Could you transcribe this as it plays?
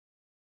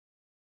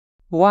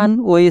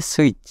one-way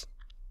switch,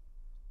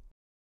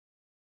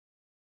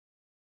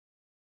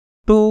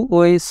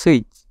 two-way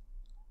switch,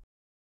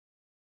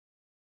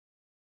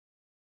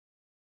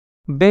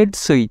 bed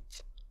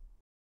switch,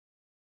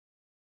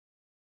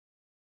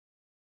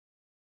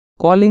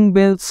 calling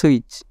bell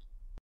switch,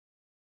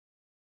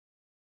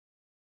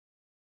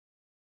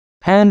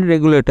 fan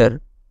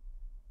regulator,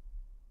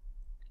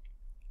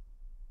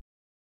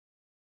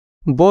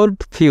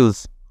 board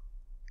fuse,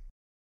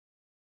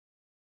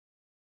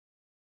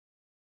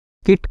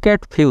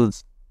 KitKat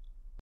fuse,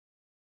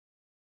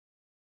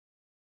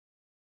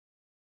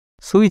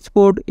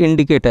 switchboard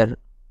indicator,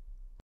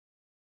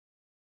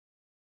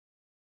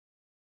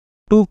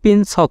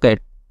 2-pin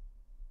socket,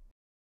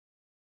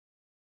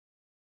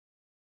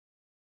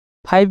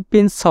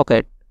 5-pin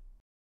socket,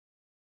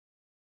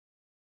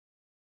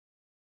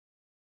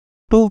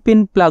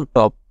 2-pin plug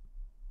top,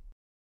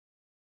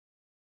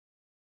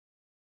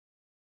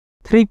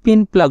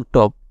 3-pin plug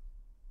top,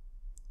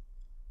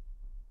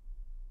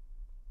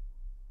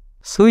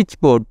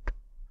 switchboard,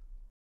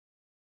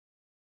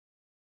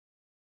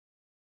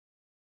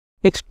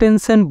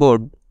 extension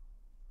board,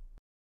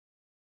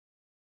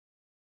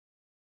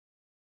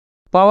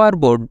 power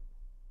board,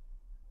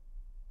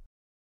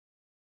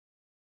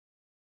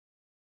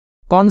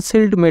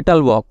 concealed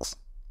metal box,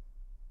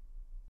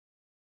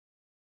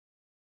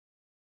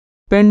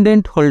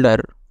 pendant holder,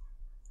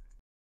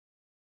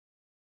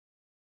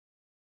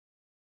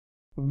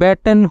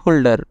 batten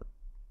holder,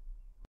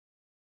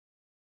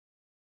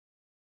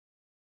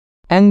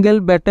 angle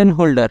batten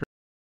holder,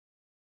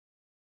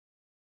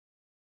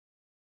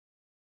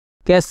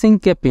 casing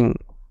capping,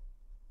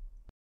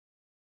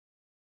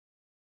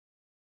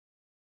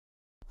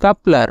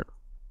 coupler,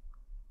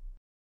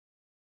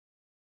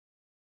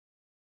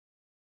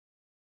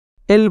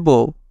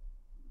 elbow,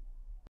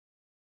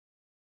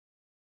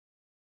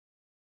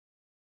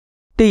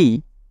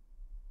 T,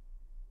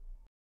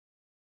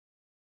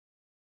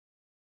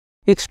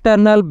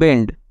 external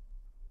bend,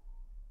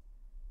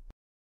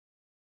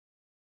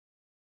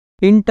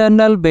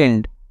 internal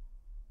bend,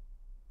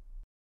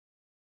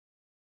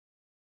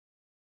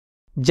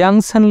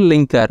 junction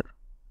linker,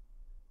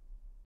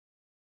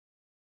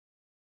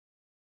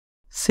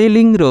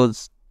 sealing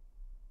rose,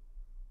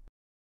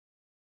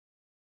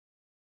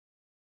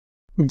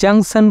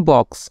 junction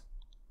box,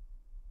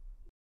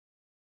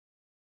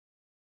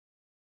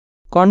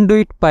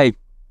 conduit pipe,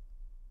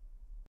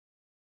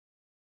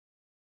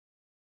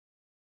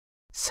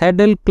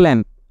 saddle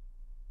clamp,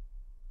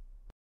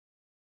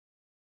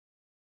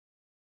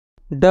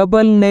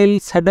 double nail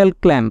saddle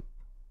clamp,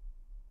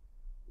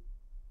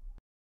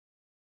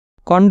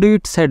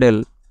 conduit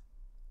saddle,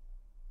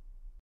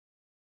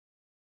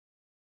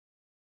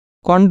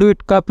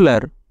 conduit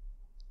coupler,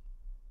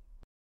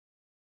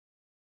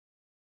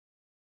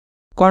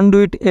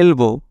 conduit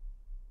elbow,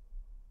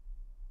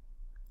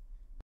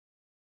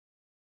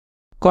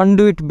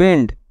 conduit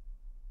bend,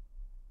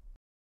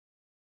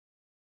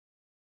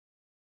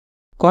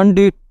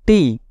 conduit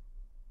T,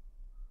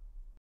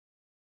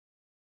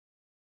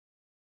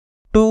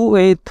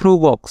 two-way through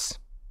box,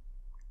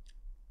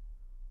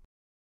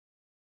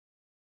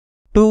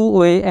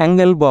 two-way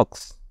angle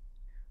box,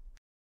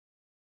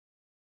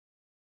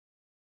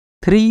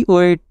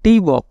 three-way T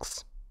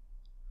box,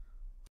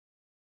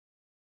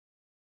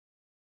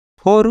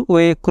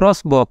 four-way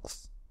cross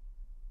box,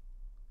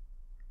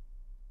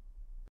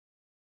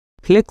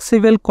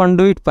 flexible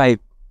conduit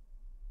pipe,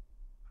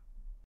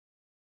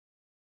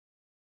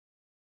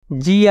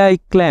 GI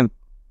clamp,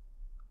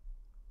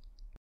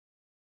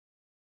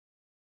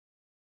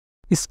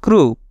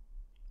 screw,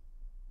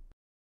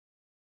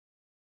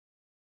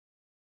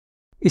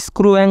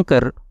 screw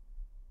anchor,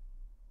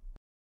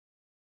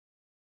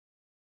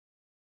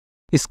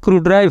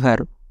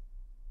 screwdriver,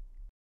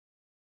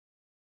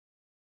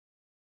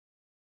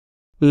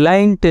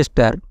 line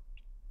tester,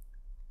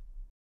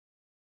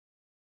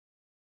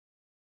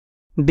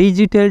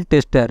 digital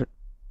tester,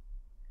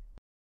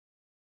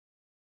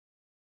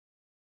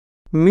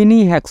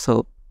 mini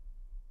hacksaw,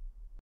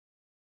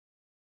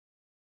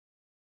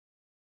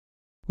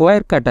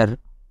 wire cutter,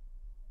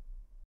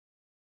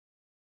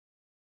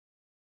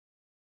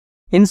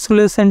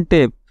 insulation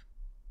tape,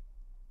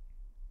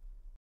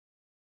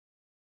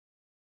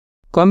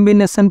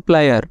 combination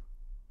plier,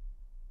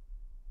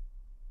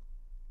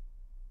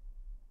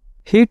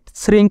 heat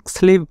shrink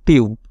sleeve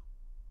tube,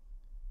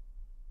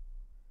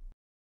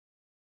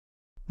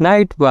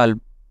 night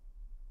bulb,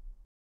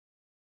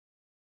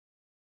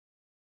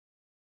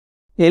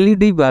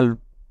 LED bulb,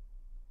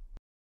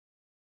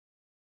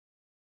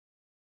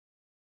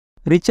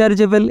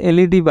 rechargeable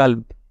LED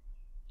bulb,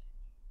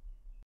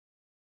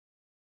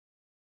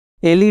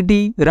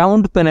 LED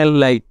round panel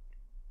light,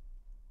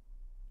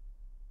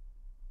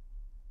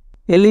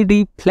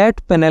 LED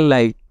flat panel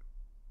light,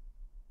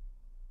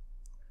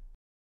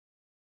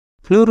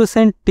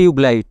 fluorescent tube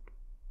light,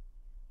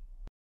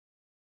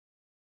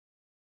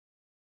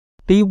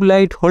 tube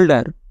light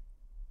holder,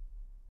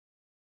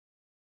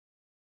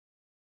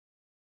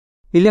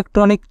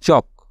 electronic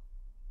chalk,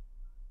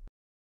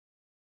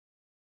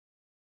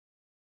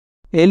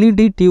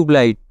 LED tube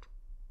light.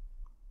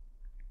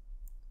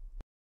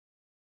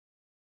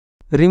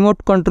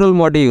 Remote control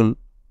module.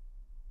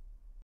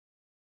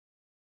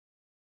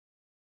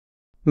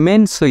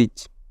 Main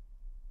switch.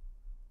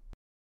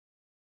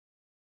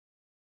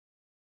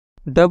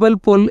 Double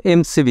pole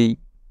MCB.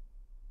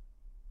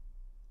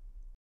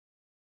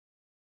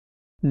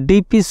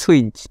 DP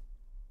switch.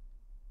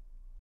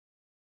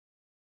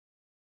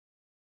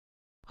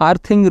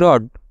 Earthing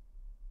rod.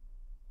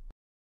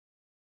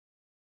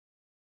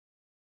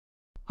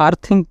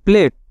 Earthing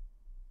plate.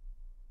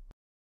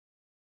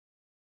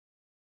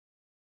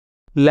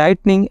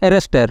 Lightning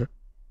arrestor.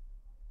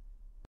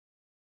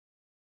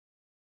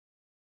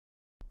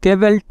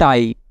 Cable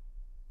tie.